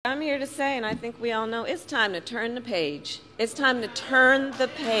I'm here to say, and I think we all know, it's time to turn the page. It's time to turn the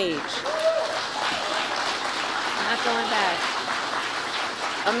page. Not going back.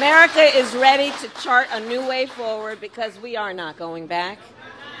 America is ready to chart a new way forward because we are not going back.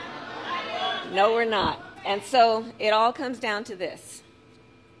 No, we're not. And so it all comes down to this.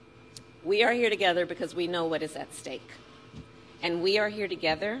 We are here together because we know what is at stake. And we are here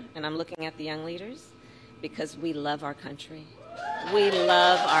together, and I'm looking at the young leaders, because we love our country. We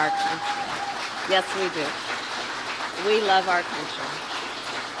love our country. Yes, we do. We love our country.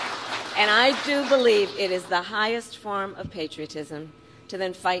 And I do believe it is the highest form of patriotism to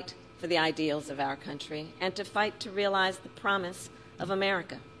then fight for the ideals of our country and to fight to realize the promise of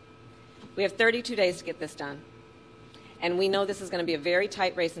America. We have 32 days to get this done. And we know this is going to be a very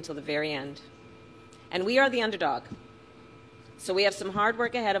tight race until the very end. And we are the underdog. So we have some hard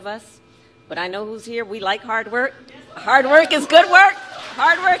work ahead of us. But I know who's here. We like hard work. Hard work is good work.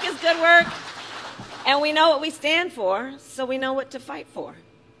 Hard work is good work. And we know what we stand for, so we know what to fight for.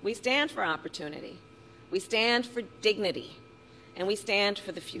 We stand for opportunity. We stand for dignity. And we stand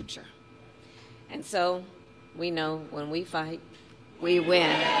for the future. And so we know when we fight, we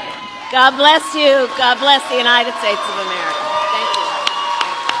win. God bless you. God bless the United States of America.